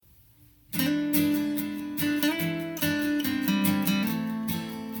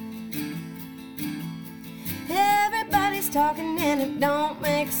talking and it don't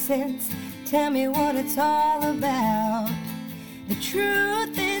make sense. Tell me what it's all about. The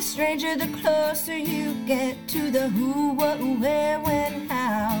truth is, stranger, the closer you get to the who, what, where, when,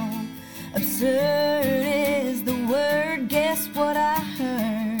 how. Absurd is the word, guess what I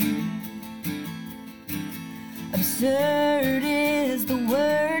heard. Absurd is the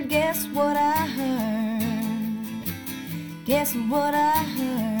word, guess what I heard. Guess what I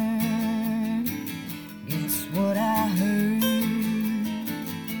heard. Guess what I heard.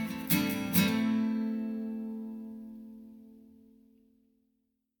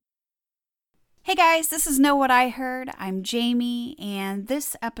 Hey guys, this is Know What I Heard. I'm Jamie, and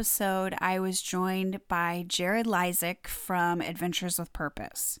this episode I was joined by Jared Lysick from Adventures with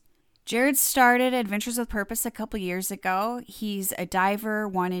Purpose. Jared started Adventures with Purpose a couple years ago. He's a diver,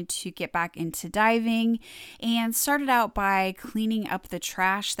 wanted to get back into diving, and started out by cleaning up the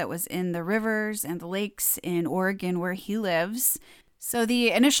trash that was in the rivers and the lakes in Oregon where he lives. So the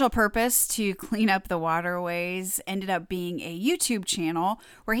initial purpose to clean up the waterways ended up being a YouTube channel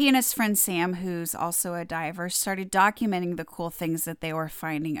where he and his friend Sam, who's also a diver, started documenting the cool things that they were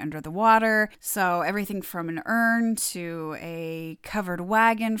finding under the water. So everything from an urn to a covered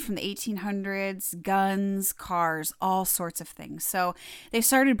wagon from the 1800s, guns, cars, all sorts of things. So they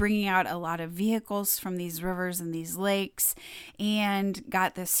started bringing out a lot of vehicles from these rivers and these lakes and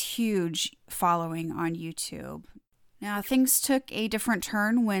got this huge following on YouTube. Now, things took a different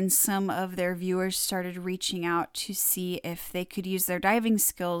turn when some of their viewers started reaching out to see if they could use their diving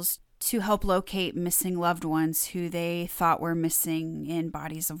skills to help locate missing loved ones who they thought were missing in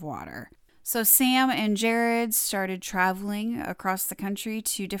bodies of water. So Sam and Jared started traveling across the country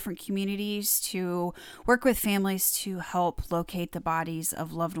to different communities to work with families to help locate the bodies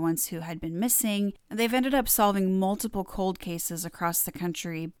of loved ones who had been missing. They've ended up solving multiple cold cases across the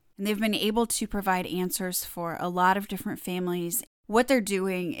country. And they've been able to provide answers for a lot of different families. What they're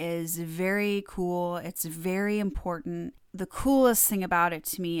doing is very cool. It's very important. The coolest thing about it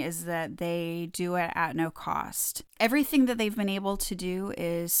to me is that they do it at no cost. Everything that they've been able to do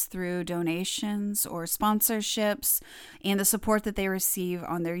is through donations or sponsorships and the support that they receive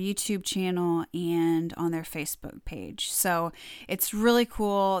on their YouTube channel and on their Facebook page. So it's really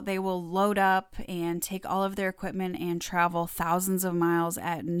cool. They will load up and take all of their equipment and travel thousands of miles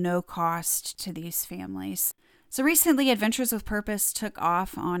at no cost to these families. So recently, Adventures with Purpose took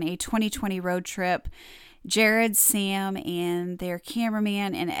off on a 2020 road trip. Jared, Sam, and their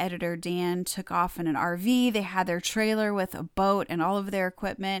cameraman and editor Dan took off in an RV. They had their trailer with a boat and all of their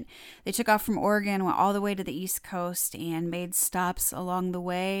equipment. They took off from Oregon, went all the way to the East Coast, and made stops along the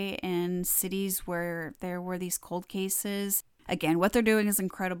way in cities where there were these cold cases. Again, what they're doing is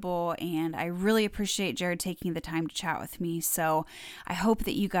incredible, and I really appreciate Jared taking the time to chat with me. So I hope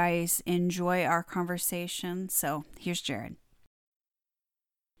that you guys enjoy our conversation. So here's Jared.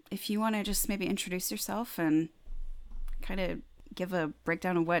 If you want to just maybe introduce yourself and kind of give a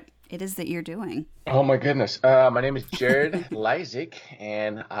breakdown of what it is that you're doing. Oh my goodness. My name is Jared Lysick,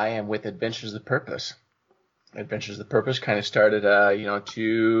 and I am with Adventures with Purpose. Adventures with Purpose kind of started, a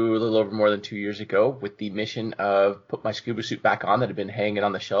little over more than 2 years ago with the mission of put my scuba suit back on that had been hanging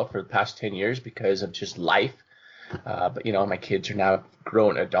on the shelf for the past 10 years because of just life. But my kids are now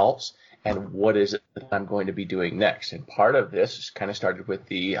grown adults, and what is it that I'm going to be doing next? And part of this kind of started with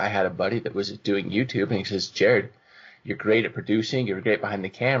I had a buddy that was doing YouTube, and he says, Jared, you're great at producing, you're great behind the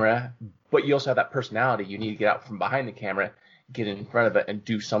camera, but you also have that personality. You need to get out from behind the camera, get in front of it, and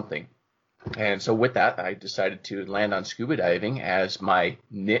do something. And so with that, I decided to land on scuba diving as my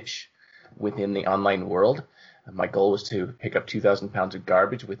niche within the online world. My goal was to pick up 2,000 pounds of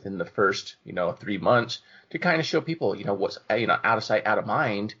garbage within the first, 3 months to kind of show people, what's, out of sight, out of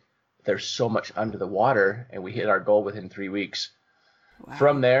mind. There's so much under the water, and we hit our goal within 3 weeks. Wow.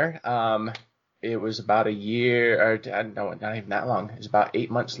 From there, it was about a year, or no, not even that long. It was about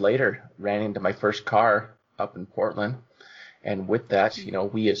 8 months later, ran into my first car up in Portland. And with that,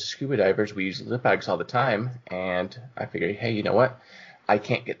 we as scuba divers, we use lip bags all the time. And I figured, hey, you know what? I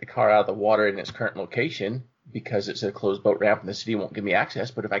can't get the car out of the water in its current location because it's a closed boat ramp and the city won't give me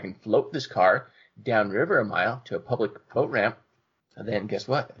access. But if I can float this car downriver a mile to a public boat ramp, then guess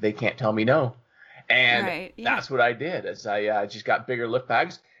what? They can't tell me no. And That's what I did. As I just got bigger lift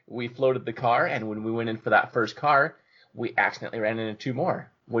bags, we floated the car. And when we went in for that first car, we accidentally ran into 2 more.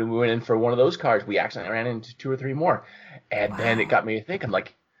 When we went in for one of those cars, we accidentally ran into 2 or 3 more. And then it got me to think, I'm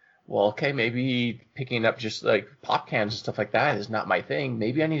like, well, okay, maybe picking up just like pop cans and stuff like that is not my thing.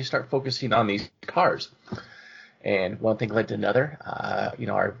 Maybe I need to start focusing on these cars. And one thing led to another.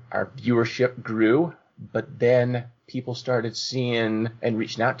 Our viewership grew, but then people started seeing and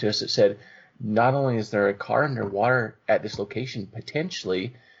reaching out to us that said, not only is there a car underwater at this location,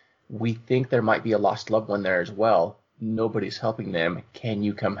 potentially, we think there might be a lost loved one there as well. Nobody's helping them. Can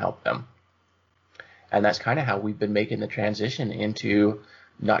you come help them? And that's kind of how we've been making the transition into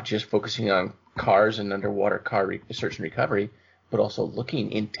not just focusing on cars and underwater car search and recovery, but also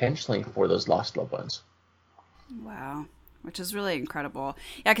looking intentionally for those lost loved ones. Wow. Which is really incredible.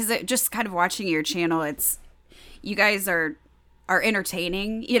 Yeah, because just kind of watching your channel, you guys are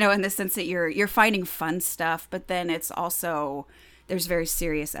entertaining, in the sense that you're finding fun stuff, but then it's also, there's very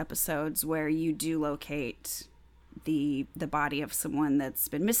serious episodes where you do locate the body of someone that's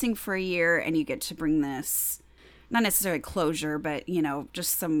been missing for a year, and you get to bring this, not necessarily closure, but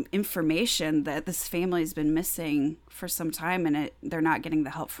just some information that this family's been missing for some time, and they're not getting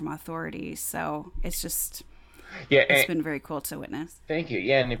the help from authorities. So it's been very cool to witness. Thank you.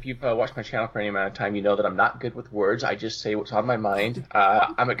 Yeah, and if you've watched my channel for any amount of time, you know that I'm not good with words. I just say what's on my mind.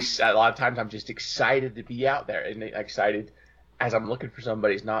 A lot of times I'm just excited to be out there, and excited as I'm looking for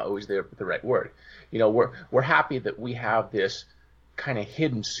somebody is not always the right word. We're happy that we have this kind of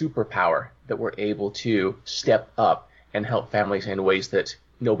hidden superpower that we're able to step up and help families in ways that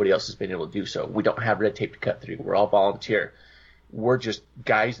nobody else has been able to do so. We don't have red tape to cut through. We're all volunteer. We're just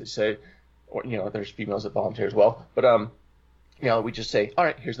guys that say, or, there's females that volunteer as well. But, we just say, all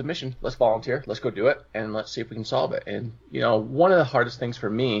right, here's the mission. Let's volunteer. Let's go do it. And let's see if we can solve it. And, one of the hardest things for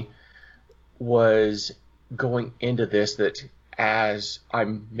me was going into this, that as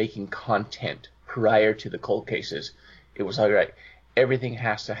I'm making content prior to the cold cases, it was all right. Everything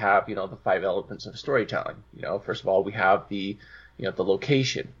has to have, the 5 elements of storytelling. First of all, we have the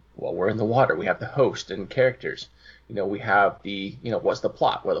location. Well, we're in the water. We have the host and characters. We have the, what's the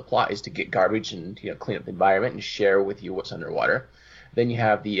plot? Well, the plot is to get garbage and, clean up the environment and share with you what's underwater. Then you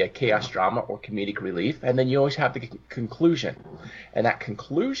have the chaos drama or comedic relief. And then you always have the conclusion. And that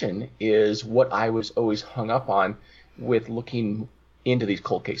conclusion is what I was always hung up on with looking into these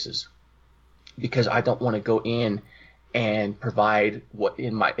cold cases. Because I don't want to go in and provide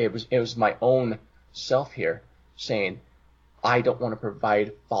it was my own self here saying, I don't want to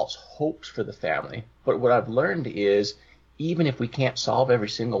provide false hopes for the family. But what I've learned is, even if we can't solve every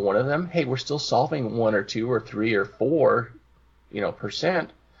single one of them, hey, we're still solving 1 or 2 or 3 or 4,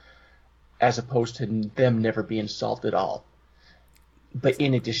 percent, as opposed to them never being solved at all. But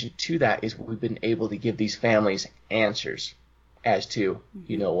in addition to that is we've been able to give these families answers as to,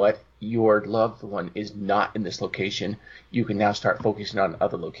 you know what, your loved one is not in this location. You can now start focusing on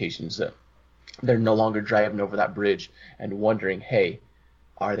other locations that they're no longer driving over that bridge and wondering, hey,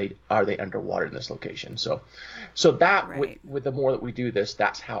 are they underwater in this location? So that right. with the more that we do this,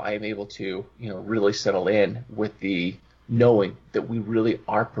 that's how I'm able to, really settle in with the knowing that we really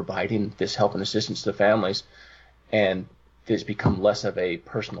are providing this help and assistance to families, and this become less of a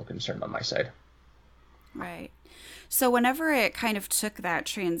personal concern on my side. Right. So whenever it kind of took that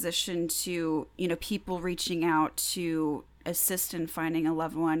transition to, people reaching out to assist in finding a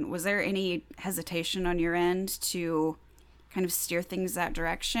loved one, was there any hesitation on your end to kind of steer things that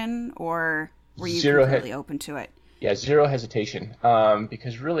direction, or were you completely open to it? Yeah, zero hesitation.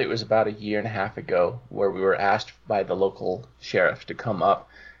 Because really it was about 1.5 years ago where we were asked by the local sheriff to come up.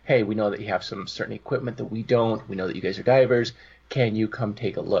 Hey, we know that you have some certain equipment that we don't. We know that you guys are divers. Can you come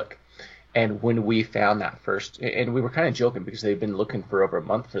take a look? And when we found that first, and we were kind of joking because they've been looking for over a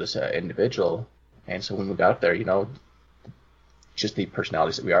month for this individual. And so when we got there, just the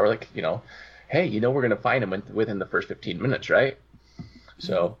personalities that we are, we're like, hey, we're going to find him within the first 15 minutes, right?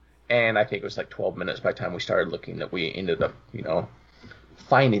 So, and I think it was like 12 minutes by the time we started looking that we ended up,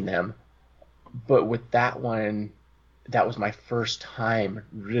 finding them. But with that one, that was my first time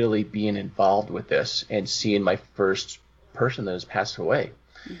really being involved with this and seeing my first person that has passed away.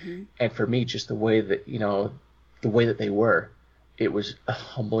 Mm-hmm. And for me, just the way that, the way that they were, it was a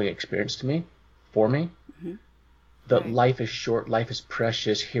humbling experience for me. Mm-hmm. That right. Life is short, life is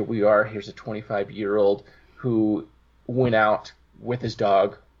precious. Here we are, here's a 25-year-old who went out with his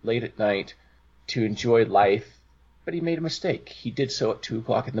dog late at night to enjoy life, but he made a mistake. He did so at 2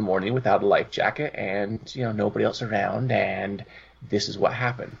 o'clock in the morning without a life jacket and, nobody else around, and this is what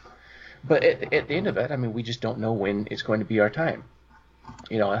happened. But at the end of it, we just don't know when it's going to be our time.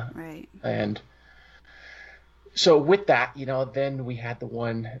 Right. And so with that, then we had the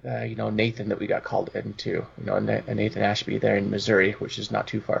one, Nathan that we got called into, Nathan Ashby there in Missouri, which is not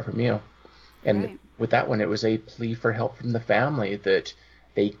too far from you. And right. With that one, it was a plea for help from the family that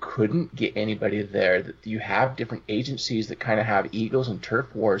they couldn't get anybody there, that you have different agencies that kind of have egos and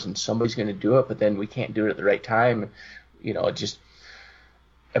turf wars, and somebody's going to do it, but then we can't do it at the right time. Just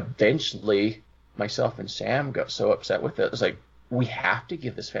eventually myself and Sam got so upset with it. It was like, we have to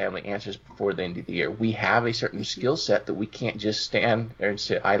give this family answers before the end of the year. We have a certain skill set that we can't just stand there and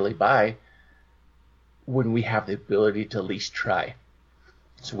sit idly by when we have the ability to at least try.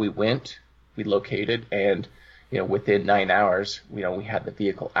 So we went, we located, and within 9 hours, we had the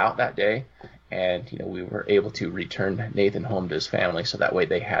vehicle out that day, and we were able to return Nathan home to his family, so that way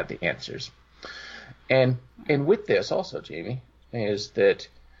they had the answers. And with this also, Jamie, is that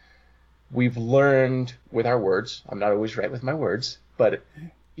we've learned with our words. I'm not always right with my words, but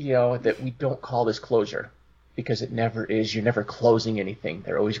that we don't call this closure, because it never is. You're never closing anything.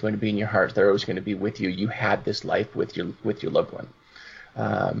 They're always going to be in your heart. They're always going to be with you. You had this life with your loved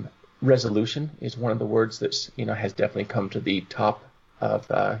one. Resolution is one of the words that's has definitely come to the top of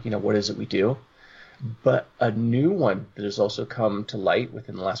what is it we do. But a new one that has also come to light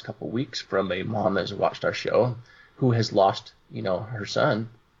within the last couple of weeks from a mom that has watched our show, who has lost her son,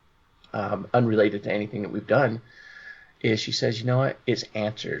 unrelated to anything that we've done, is she says, you know what, it's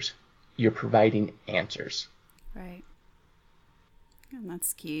answers. You're providing answers. Right. And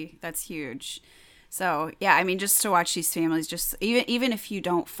that's key. That's huge. So, yeah, I mean, just to watch these families, just even if you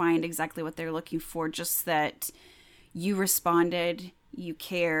don't find exactly what they're looking for, just that you responded, you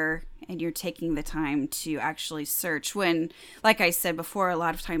care, and you're taking the time to actually search. When, like I said before, a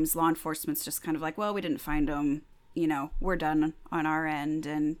lot of times law enforcement's just kind of like, well, we didn't find them, we're done on our end.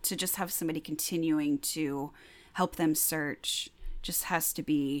 And to just have somebody continuing to help them search just has to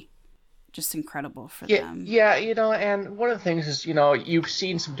be just incredible for them. Yeah, and one of the things is, you've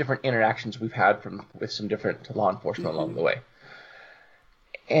seen some different interactions we've had with some different law enforcement along the way.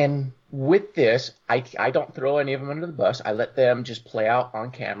 And with this, I don't throw any of them under the bus. I let them just play out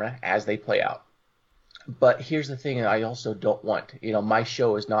on camera as they play out. But here's the thing that I also don't want. My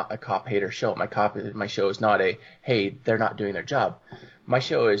show is not a cop hater show. My show is not a, hey, they're not doing their job. My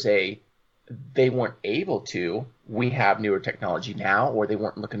show is they weren't able to. We have newer technology now, or they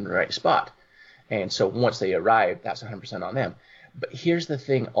weren't looking in the right spot. And so once they arrive, that's 100% on them. But here's the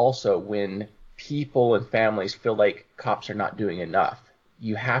thing also, when people and families feel like cops are not doing enough,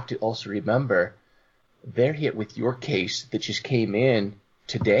 you have to also remember they're hit with your case that just came in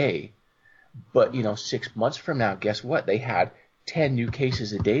today. But, 6 months from now, guess what? They had 10 new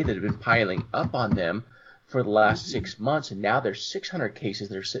cases a day that have been piling up on them for the last 6 months, and now there's 600 cases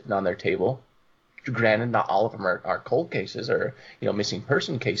that are sitting on their table. Granted, not all of them are cold cases or missing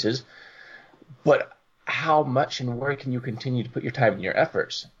person cases, but how much and where can you continue to put your time and your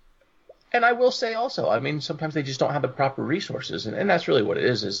efforts? And I will say also, I mean, sometimes they just don't have the proper resources, and that's really what it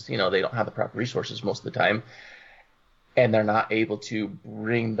is they don't have the proper resources most of the time, and they're not able to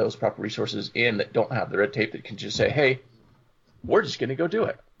bring those proper resources in that don't have the red tape that can just say, hey, we're just going to go do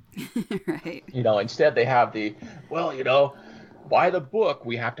it. Right. Instead they have by the book,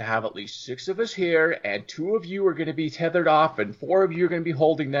 we have to have at least 6 of us here, and 2 of you are going to be tethered off, and 4 of you are going to be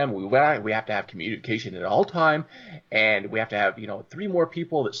holding them. We have to have communication at all time, and we have to have 3 more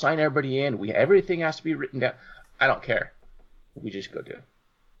people that sign everybody in. Everything has to be written down. I don't care. We just go do it.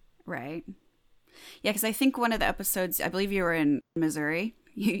 Right. Yeah, because I think one of the episodes, I believe you were in Missouri.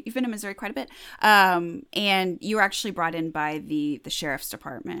 You've been in Missouri quite a bit. And you were actually brought in by the sheriff's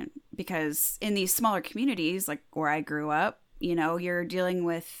department, because in these smaller communities, like where I grew up, you're dealing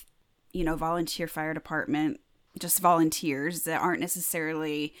with, volunteer fire department, just volunteers that aren't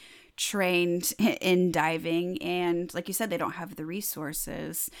necessarily trained in diving. And like you said, they don't have the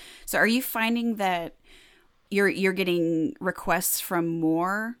resources. So are you finding that you're getting requests from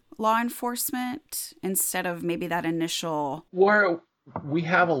more law enforcement instead of maybe that initial? We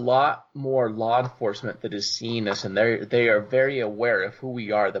have a lot more law enforcement that has seen us, and they are very aware of who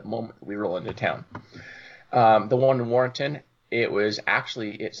we are the moment we roll into town. The one in Warrenton,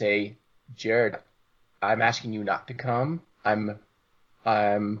 it's a, Jared, I'm asking you not to come. I'm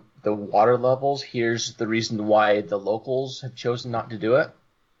the water levels. Here's the reason why the locals have chosen not to do it,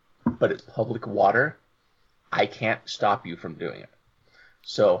 but it's public water. I can't stop you from doing it.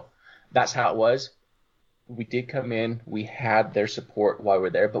 So that's how it was. We did come in. We had their support while we were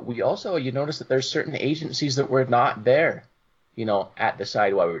there, but we also, you notice that there's certain agencies that were not there, at the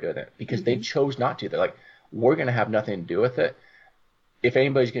side while we were doing it, because they chose not to. They're like, we're going to have nothing to do with it. If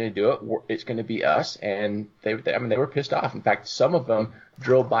anybody's going to do it, it's going to be us. And they were pissed off. In fact, some of them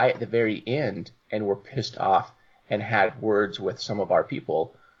drove by at the very end and were pissed off and had words with some of our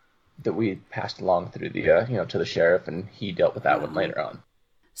people that we passed along through the, to the sheriff, and he dealt with that one later on.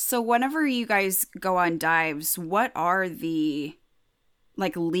 So whenever you guys go on dives, what are the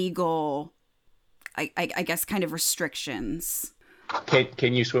legal, I guess, kind of restrictions?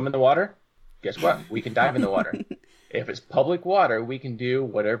 Can you swim in the water? Guess what? We can dive in the water. If it's public water, we can do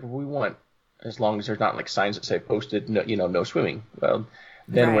whatever we want. as long as there's not like signs that say posted, no, no swimming. Well,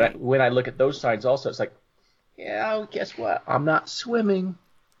 then when I look at those signs also, it's like, yeah, guess what? I'm not swimming.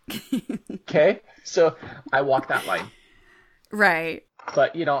 Okay, so I walk that line. Right.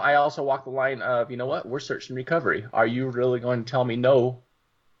 But, I also walk the line of, you know what? We're search and recovery. Are you really going to tell me no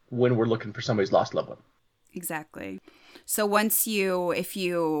when we're looking for somebody's lost loved one? Exactly. So if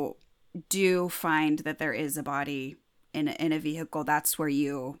you do find that there is a body in a vehicle, that's where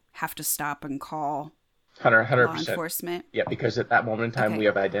you have to stop and call 100%. Law enforcement. Yeah, because at that moment in time, we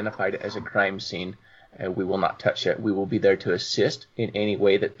have identified it as a crime scene, and we will not touch it. We will be there to assist in any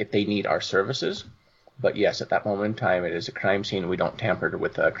way that if they need our services. But yes, at that moment in time, it is a crime scene. We don't tamper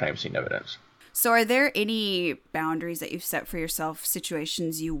with crime scene evidence. So are there any boundaries that you've set for yourself,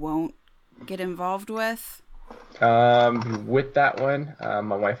 situations you won't get involved with? With that one,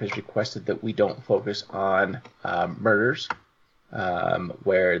 my wife has requested that we don't focus on murders,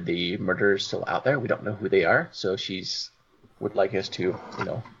 where the murderer is still out there. We don't know who they are. So would like us to,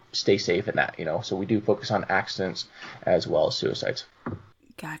 stay safe in that, So we do focus on accidents as well as suicides.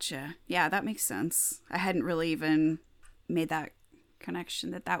 Gotcha. Yeah, that makes sense. I hadn't really even made that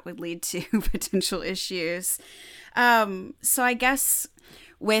connection that would lead to potential issues. So I guess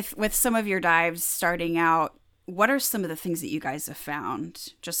with some of your dives starting out, what are some of the things that you guys have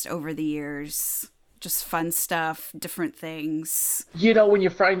found just over the years? Just fun stuff, different things. When you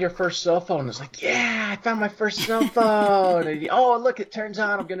find your first cell phone, it's like, yeah, I found my first cell phone. And, oh, look, it turns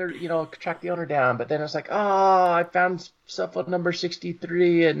out I'm going to, track the owner down. But then it's like, oh, I found cell phone number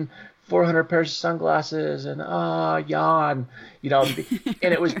 63 and 400 pairs of sunglasses and, yawn. And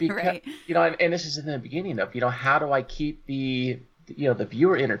it was because, right. And this is in the beginning of, how do I keep the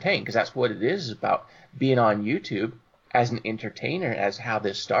viewer entertained? Because that's what it is about being on YouTube as an entertainer, as how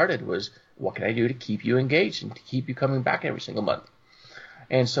this started was, what can I do to keep you engaged and to keep you coming back every single month?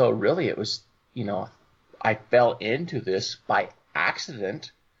 And so really it was, I fell into this by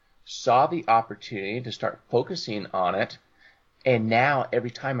accident, saw the opportunity to start focusing on it. And now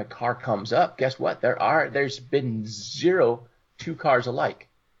every time a car comes up, guess what? There's been 0 two cars alike.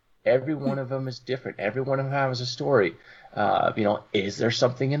 Every one of them is different. Every one of them has a story. Is there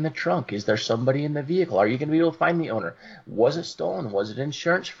something in the trunk? Is there somebody in the vehicle? Are you going to be able to find the owner? Was it stolen? Was it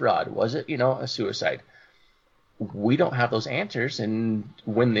insurance fraud? Was it, a suicide? We don't have those answers. And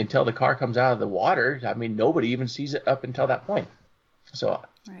until the car comes out of the water, nobody even sees it up until that point. So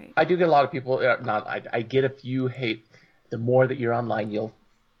right. I do get a lot of people, I get a few hate. The more that you're online, you'll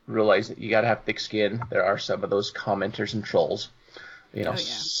realize that you got to have thick skin. There are some of those commenters and trolls.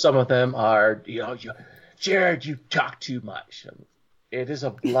 Some of them are, Jared, you talk too much. It is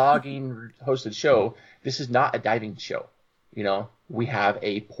a blogging hosted show. This is not a diving show. We have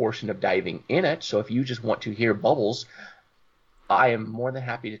a portion of diving in it. So if you just want to hear bubbles, I am more than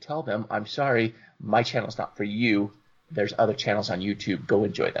happy to tell them, I'm sorry, my channel's not for you. There's other channels on YouTube. Go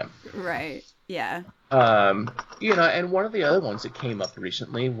enjoy them. Right. Yeah. And one of the other ones that came up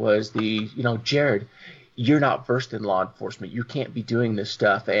recently was Jared, you're not versed in law enforcement. You can't be doing this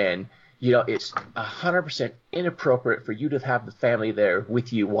stuff. And, it's 100% inappropriate for you to have the family there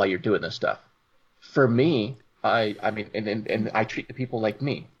with you while you're doing this stuff. For me, I treat the people like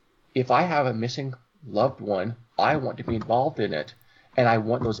me. If I have a missing loved one, I want to be involved in it. And I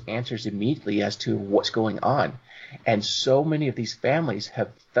want those answers immediately as to what's going on. And so many of these families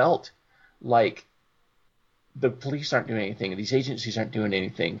have felt like the police aren't doing anything, these agencies aren't doing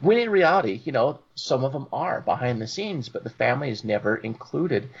anything. When in reality, some of them are behind the scenes, but the family is never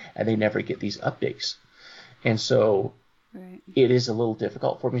included and they never get these updates. And so right. It is a little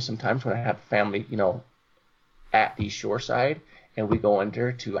difficult for me sometimes when I have family, at the shoreside and we go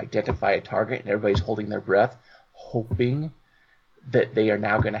under to identify a target and everybody's holding their breath, hoping that they are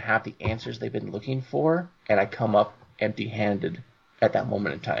now going to have the answers they've been looking for. And I come up empty-handed at that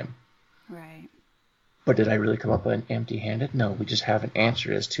moment in time. Right. But did I really come up empty-handed? No, we just have an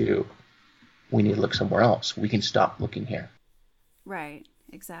answer as to we need to look somewhere else. We can stop looking here. Right,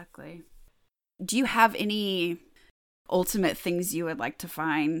 exactly. Do you have any ultimate things you would like to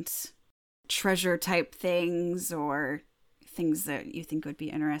find? Treasure type things or things that you think would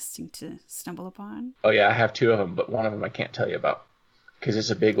be interesting to stumble upon? Oh, yeah, I have 2 of them, but one of them I can't tell you about because it's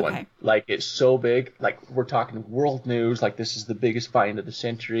a big one. Like, it's so big. Like, we're talking world news. Like, this is the biggest find of the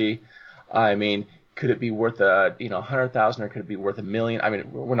century. Could it be worth $100,000 or could it be worth $1 million?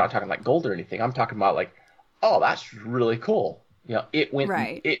 We're not talking like gold or anything. I'm talking about like, oh, that's really cool. It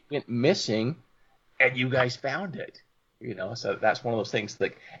went missing, and you guys found it. So that's one of those things.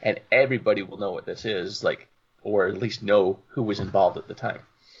 Like, and everybody will know what this is, like, or at least know who was involved at the time.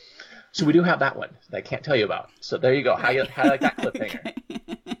 So we do have that one that I can't tell you about. So there you go. How you like that cliffhanger?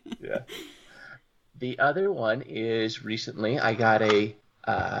 Yeah. The other one is recently I got a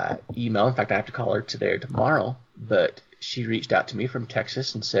email. In fact, I have to call her today or tomorrow. But she reached out to me from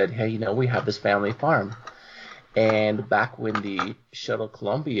Texas and said, hey, we have this family farm. And back when the shuttle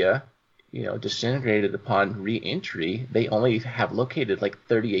Columbia, disintegrated upon re-entry, they only have located like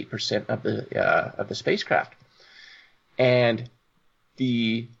 38% of the spacecraft. And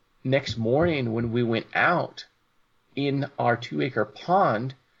the next morning when we went out, in our 2-acre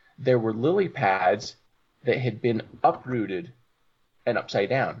pond, there were lily pads that had been uprooted and upside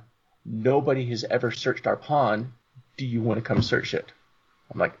down. Nobody has ever searched our pond. Do you want to come search it?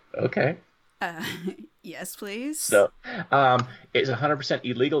 I'm like, okay. Yes, please. So it's 100%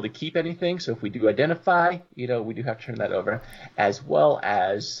 illegal to keep anything. So if we do identify, we do have to turn that over. As well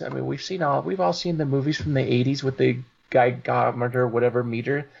as, we've all seen the movies from the 80s with the Geiger whatever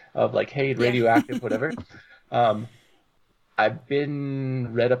meter of like, hey, radioactive, whatever. I've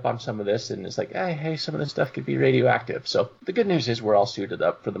been read up on some of this, and it's like, hey, some of this stuff could be radioactive. So the good news is we're all suited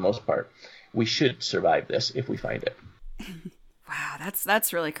up for the most part. We should survive this if we find it. Wow,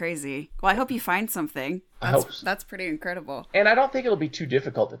 that's really crazy. Well, I hope you find something. That's pretty incredible. And I don't think it'll be too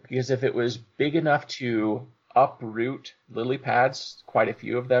difficult, because if it was big enough to uproot lily pads, quite a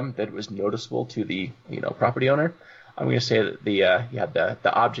few of them, that it was noticeable to the property owner, I'm going to say that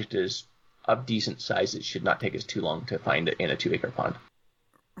the object is of decent size. It should not take us too long to find it in a 2-acre pond.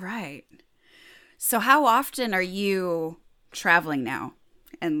 Right. So how often are you traveling now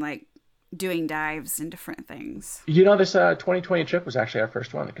and like doing dives and different things? This 2020 trip was actually our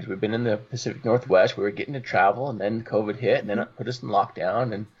first one, because we've been in the Pacific Northwest. We were getting to travel, and then COVID hit, and then it put us in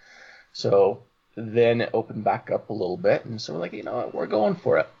lockdown. And so then it opened back up a little bit. And so we're like, what, we're going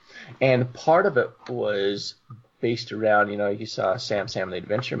for it. And part of it was based around, you saw Sam the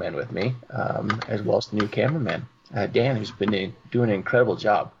Adventure Man with me, as well as the new cameraman, Dan, who's been doing an incredible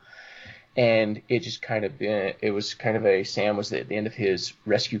job. And it just Sam was at the end of his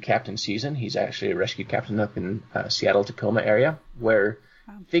rescue captain season. He's actually a rescue captain up in Seattle, Tacoma area, where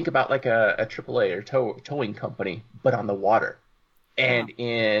think about like a AAA or towing company, but on the water. And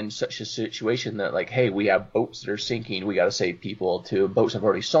in such a situation that like, hey, we have boats that are sinking, we got to save people, to boats that have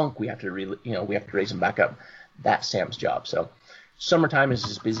already sunk, we have to raise them back up. That's Sam's job. So summertime is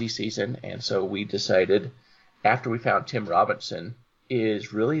his busy season, and so we decided, after we found Tim Robinson,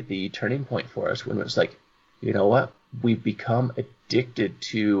 is really the turning point for us, when it was like, you know what, we've become addicted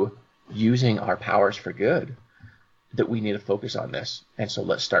to using our powers for good, that we need to focus on this. And so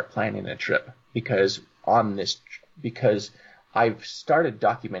let's start planning a trip, because I've started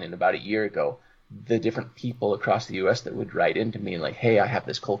documenting about a year ago the different people across the U.S. that would write into me and like, hey, I have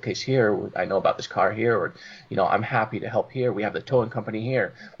this cold case here, I know about this car here, or, I'm happy to help here, we have the towing company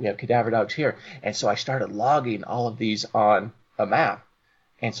here, we have cadaver dogs here. And so I started logging all of these on a map.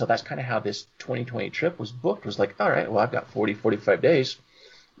 And so that's kind of how this 2020 trip was booked, was like, all right, well, I've got 45 days.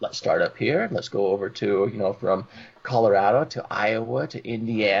 Let's start up here. Let's go over to, from Colorado to Iowa to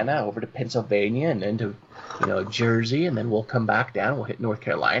Indiana, over to Pennsylvania, and then to, Jersey, and then we'll come back down. We'll hit North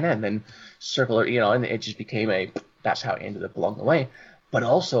Carolina, and then circle, and it just became that's how it ended up along the way. But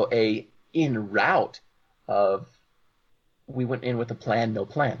also in route of, we went in with a plan, no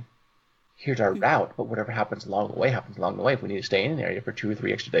plan. Here's our route, but whatever happens along the way happens along the way. If we need to stay in an area for 2 or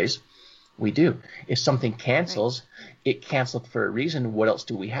 3 extra days, we do. If something cancels, it canceled for a reason. What else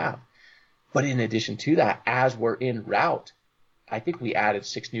do we have? But in addition to that, as we're en route, I think we added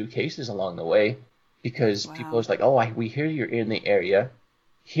 6 new cases along the way, because people was like, oh, we hear you're in the area.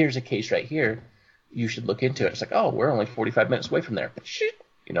 Here's a case right here. You should look into it. It's like, oh, we're only 45 minutes away from there. But shit,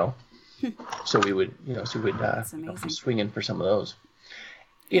 So we would, swing in for some of those.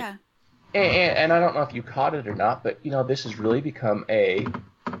 Yeah. And I don't know if you caught it or not, but this has really become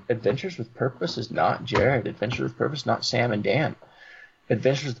Adventures with Purpose is not Jared. Adventures with Purpose, not Sam and Dan.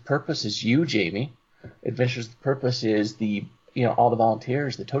 Adventures with Purpose is you, Jamie. Adventures with Purpose is the all the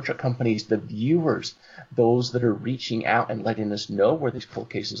volunteers, the tow truck companies, the viewers, those that are reaching out and letting us know where these cold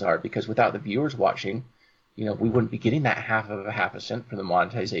cases are. Because without the viewers watching, we wouldn't be getting that half a cent from the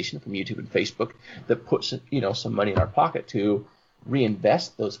monetization from YouTube and Facebook that puts some money in our pocket to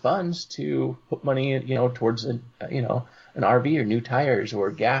reinvest those funds to put money towards an RV or new tires or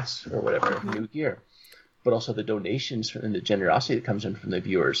gas or whatever, new gear. But also the donations and the generosity that comes in from the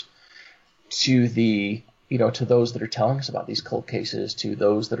viewers to the to those that are telling us about these cold cases, to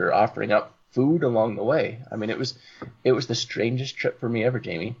those that are offering up food along the way. I mean, it was the strangest trip for me ever,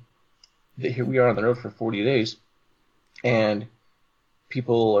 Jamie. That here we are on the road for 40 days, and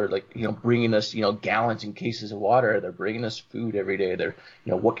people are like, bringing us, gallons and cases of water. They're bringing us food every day. They're,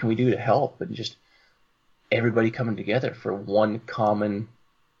 what can we do to help? And just everybody coming together for one common,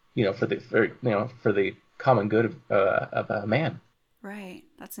 for the common good of a man. Right.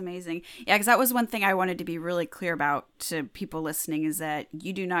 That's amazing. Yeah, because that was one thing I wanted to be really clear about to people listening is that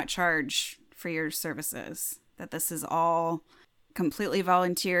you do not charge for your services, that this is all completely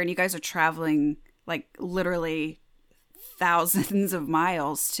volunteer, and you guys are traveling like literally thousands of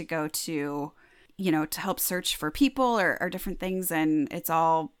miles to go to, to help search for people or different things. And it's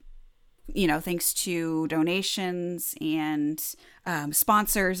all, thanks to donations and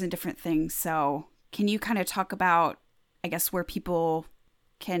sponsors and different things. So can you kind of talk about, I guess, where people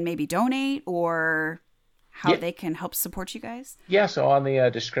can maybe donate or how they can help support you guys? Yeah, so on the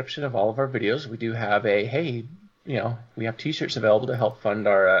description of all of our videos, we do have we have t-shirts available to help fund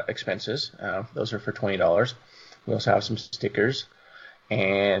our expenses. Those are for $20. We also have some stickers.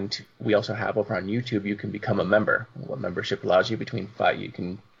 And we also have over on YouTube, you can become a member. What membership allows you you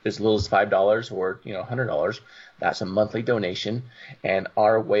can as little as $5 or $100. That's a monthly donation. And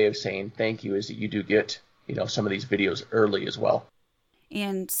our way of saying thank you is that you do get some of these videos early as well.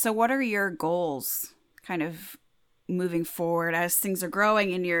 And so what are your goals kind of moving forward as things are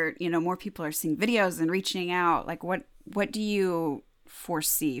growing and more people are seeing videos and reaching out? Like what do you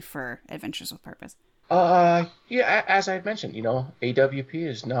foresee for Adventures with Purpose? As I had mentioned, AWP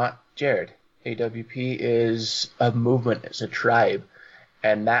is not Jared. AWP is a movement, it's a tribe.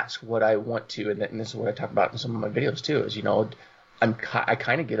 And that's what I want to, and this is what I talk about in some of my videos too, is, I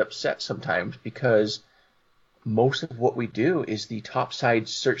kind of get upset sometimes because most of what we do is the topside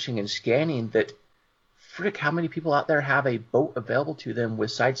searching and scanning that, frick, how many people out there have a boat available to them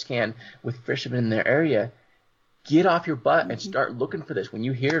with side scan with fishermen in their area? Get off your butt and start looking for this. When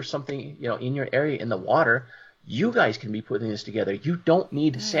you hear something, in your area in the water, you guys can be putting this together. You don't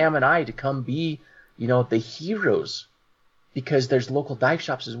need Sam and I to come be, the heroes, because there's local dive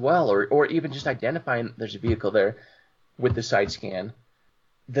shops as well, or even just identifying there's a vehicle there with the side scan.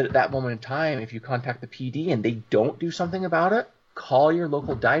 That at that moment in time, if you contact the PD and they don't do something about it, call your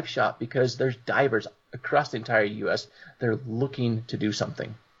local dive shop, because there's divers across the entire U.S. They're looking to do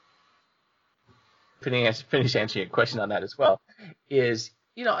something. Finish answering your question on that as well, is,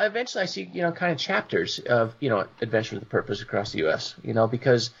 eventually I see, kind of chapters of, Adventures with Purpose across the U.S.,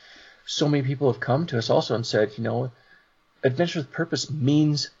 because so many people have come to us also and said, Adventures with Purpose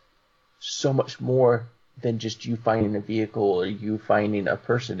means so much more than just you finding a vehicle or you finding a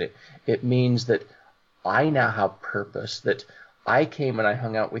person. It means that I now have purpose, that I came and I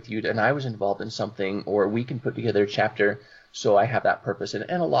hung out with you and I was involved in something, or we can put together a chapter so I have that purpose. And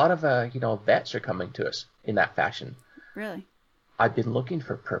a lot of, vets are coming to us in that fashion. Really? I've been looking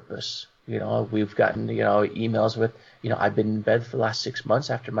for purpose. We've gotten, emails with, I've been in bed for the last 6 months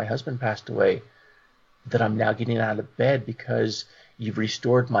after my husband passed away, that I'm now getting out of bed because you've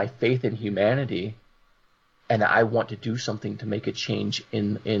restored my faith in humanity, and I want to do something to make a change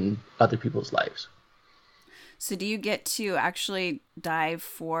in other people's lives. So do you get to actually dive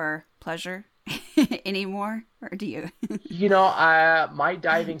for pleasure anymore, or do you? My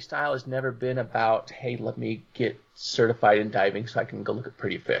diving style has never been about, hey, let me get certified in diving so I can go look at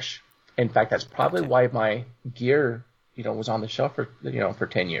pretty fish. In fact, that's probably why my gear, was on the shelf for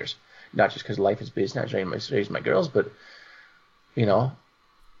 10 years. Not just because life is busy, not raising my girls, but,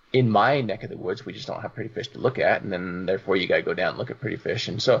 in my neck of the woods, we just don't have pretty fish to look at, and then therefore you got to go down and look at pretty fish.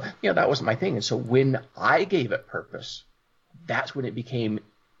 And so, that wasn't my thing. And so when I gave it purpose, that's when it became,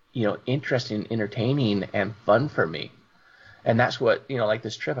 interesting, entertaining, and fun for me. And that's what, like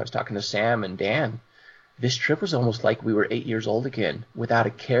this trip, I was talking to Sam and Dan. This trip was almost like we were 8 years old again, without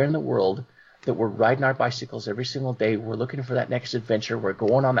a care in the world, that we're riding our bicycles every single day. We're looking for that next adventure. We're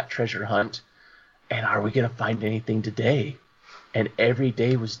going on that treasure hunt. And are we going to find anything today? And every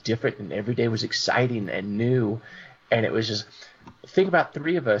day was different, and every day was exciting and new. And it was just, think about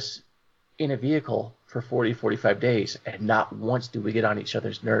 3 of us in a vehicle for 40, 45 days, and not once did we get on each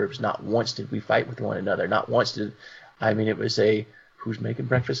other's nerves. Not once did we fight with one another. Not once did, it was who's making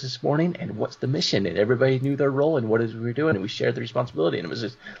breakfast this morning and what's the mission? And everybody knew their role and what it is we were doing, and we shared the responsibility. And it was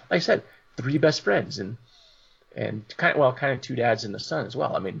just, like I said, 3 best friends, and kind of 2 dads and a son as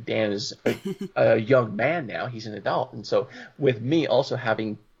well. Dan is a young man now; he's an adult, and so with me also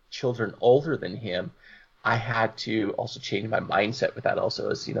having children older than him, I had to also change my mindset with that. Also,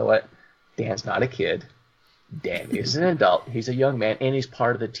 is what, Dan's not a kid. Dan is an adult. He's a young man, and he's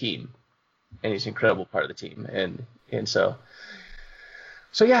part of the team, and he's an incredible part of the team, and so.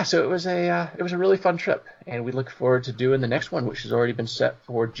 So it was a really fun trip, and we look forward to doing the next one, which has already been set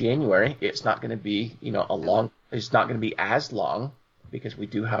for January. It's not going to be, it's not going to be as long because we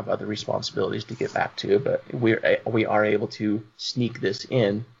do have other responsibilities to get back to, but we are able to sneak this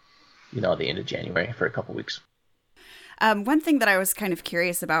in, the end of January for a couple weeks. One thing that I was kind of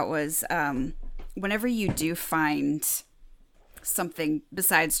curious about was whenever you do find something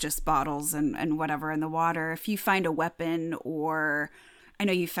besides just bottles and whatever in the water, if you find a weapon, or I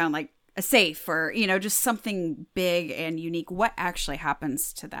know you found like a safe, or, you know, just something big and unique, what actually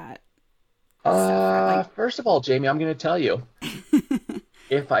happens to that stuff? First of all, Jamie, I'm going to tell you,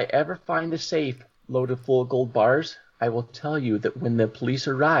 if I ever find a safe loaded full of gold bars, I will tell you that when the police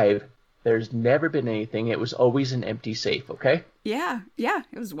arrive, there's never been anything. It was always an empty safe, okay? Yeah,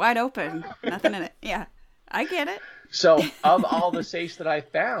 it was wide open. Nothing in it. Yeah, I get it. So, of all the safes that I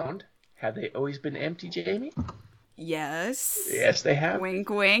found, have they always been empty, Jamie? Yes. Yes, they have. Wink,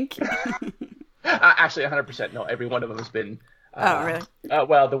 wink. Actually, 100%. No, every one of them has been. Oh, really?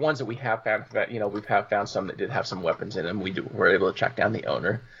 Well, the ones that we have found, you know, we have found some that did have some weapons in them. We were able to track down the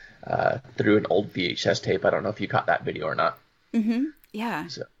owner through an old VHS tape. I don't know if you caught that video or not. Mm-hmm. Yeah.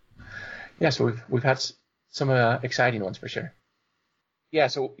 So we've had some exciting ones for sure.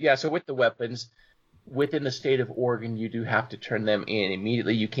 So with the weapons, within the state of Oregon, you do have to turn them in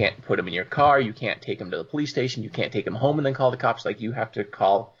immediately. You can't put them in your car. You can't take them to the police station. You can't take them home and then call the cops. Like, you have to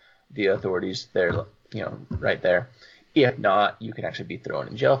call the authorities there, you know, right there. If not, you can actually be thrown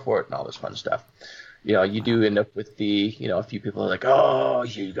in jail for it and all this fun stuff. You know, you do end up with a few people are like, oh,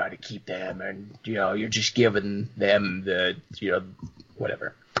 you got to keep them, and, you know, you're just giving them the, you know,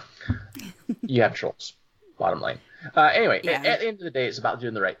 whatever. You have trolls, bottom line. Anyway, at the end of the day, it's about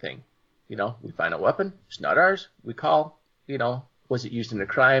doing the right thing. You know, we find a weapon, it's not ours, we call, you know, was it used in a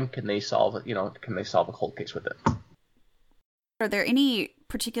crime? Can they solve it? You know, can they solve a cold case with it? Are there any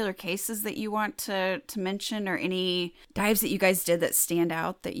particular cases that you want to mention, or any dives that you guys did that stand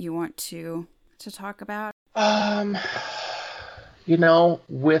out that you want to talk about? You know,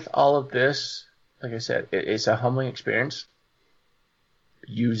 with all of this, like I said, it's a humbling experience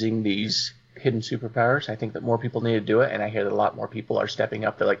using these hidden superpowers. I think that more people need to do it, and I hear that a lot more people are stepping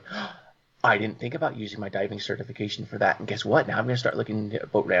up. They're like, oh, I didn't think about using my diving certification for that, and guess what? Now I'm going to start looking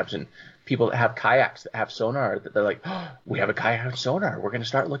at boat ramps and people that have kayaks that have sonar. That they're like, oh, we have a kayak with sonar. We're going to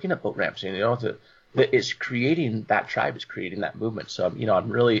start looking at boat ramps. And, you know, that it's creating that tribe, is creating that movement. So, you know,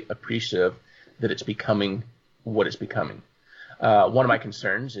 I'm really appreciative that it's becoming what it's becoming. One of my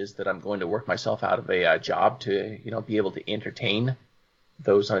concerns is that I'm going to work myself out of a job to, you know, be able to entertain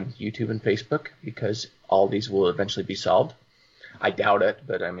those on YouTube and Facebook, because all these will eventually be solved. I doubt it,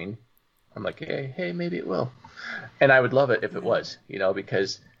 but I mean, I'm like, hey, maybe it will. And I would love it if it was, you know,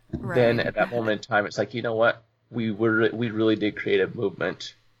 because then at that moment in time, it's like, you know what? We really did create a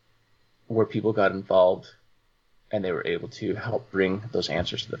movement where people got involved and they were able to help bring those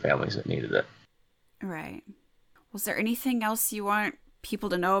answers to the families that needed it. Right. Was there anything else you want people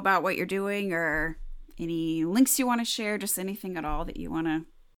to know about what you're doing, or any links you want to share? Just anything at all that you want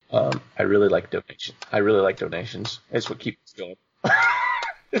to? I really like donations. It's what keeps us going.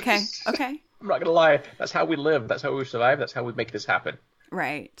 Okay. I'm not gonna lie. That's how we live. That's how we survive. That's how we make this happen.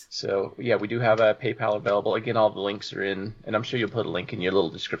 Right. So yeah, we do have a PayPal available. Again, all the links are in, and I'm sure you'll put a link in your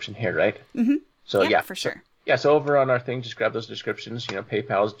little description here, right? Mm-hmm. So yeah, for sure. So over on our thing, just grab those descriptions. You know,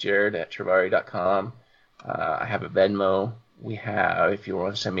 PayPal's jared@trevari.com. I have a Venmo. We have, if you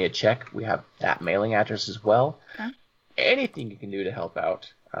want to send me a check, we have that mailing address as well. Okay. Anything you can do to help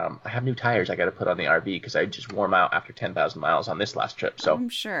out. I have new tires I got to put on the RV because I just wore them out after 10,000 miles on this last trip. So I'm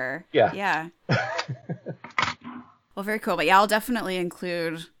sure. Yeah. Well, very cool. But yeah, I'll definitely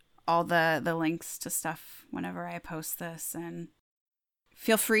include all the links to stuff whenever I post this, and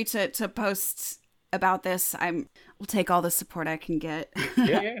feel free to post about this. We'll take all the support I can get.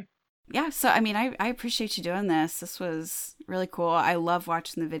 Yeah. Yeah, so I mean, I appreciate you doing this. This was really cool. I love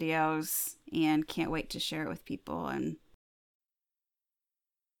watching the videos and can't wait to share it with people. And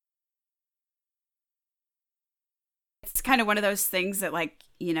it's kind of one of those things that, like,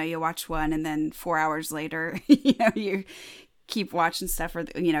 you know, you watch one and then 4 hours later, you know, you keep watching stuff, or,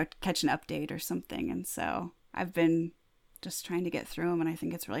 you know, catch an update or something. And so I've been just trying to get through them, and I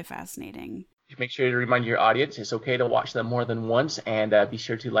think it's really fascinating. Make sure to remind your audience it's okay to watch them more than once, and be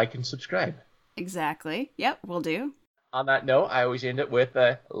sure to like and subscribe. Exactly. Yep, will do. On that note, I always end it with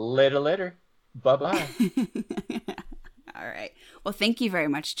later. Bye-bye. All right. Well, thank you very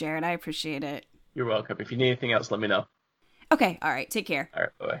much, Jared. I appreciate it. You're welcome. If you need anything else, let me know. Okay. All right. Take care. All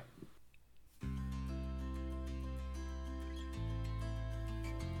right. Bye-bye.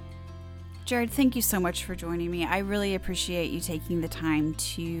 Jared, thank you so much for joining me. I really appreciate you taking the time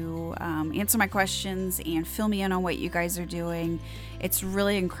to answer my questions and fill me in on what you guys are doing. It's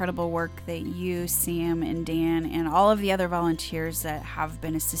really incredible work that you, Sam, and Dan, and all of the other volunteers that have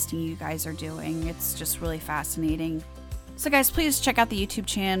been assisting you guys are doing. It's just really fascinating. So guys, please check out the YouTube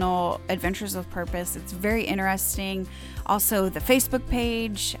channel, Adventures with Purpose. It's very interesting. Also the Facebook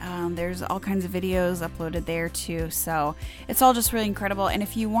page, there's all kinds of videos uploaded there too. So it's all just really incredible. And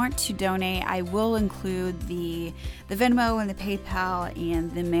if you want to donate, I will include the Venmo and the PayPal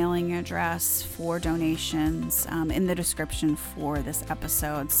and the mailing address for donations in the description for this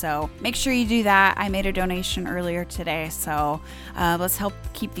episode. So make sure you do that. I made a donation earlier today. So let's help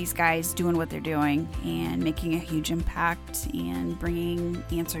keep these guys doing what they're doing and making a huge impact and bringing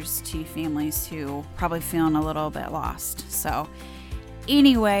answers to families who probably feeling a little bit lost. So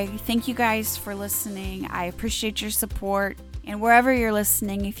anyway, thank you guys for listening. I appreciate your support. And wherever you're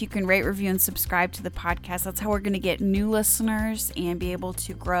listening, if you can rate, review, and subscribe to the podcast, that's how we're going to get new listeners and be able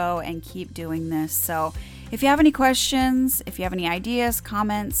to grow and keep doing this. So if you have any questions, if you have any ideas,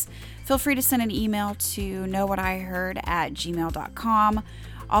 comments, feel free to send an email to knowwhatiheard@gmail.com.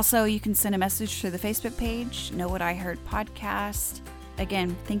 Also, you can send a message to the Facebook page, Know What I Heard Podcast.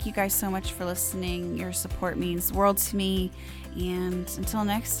 Again, thank you guys so much for listening. Your support means the world to me. And until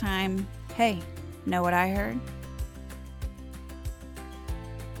next time, hey, know what I heard?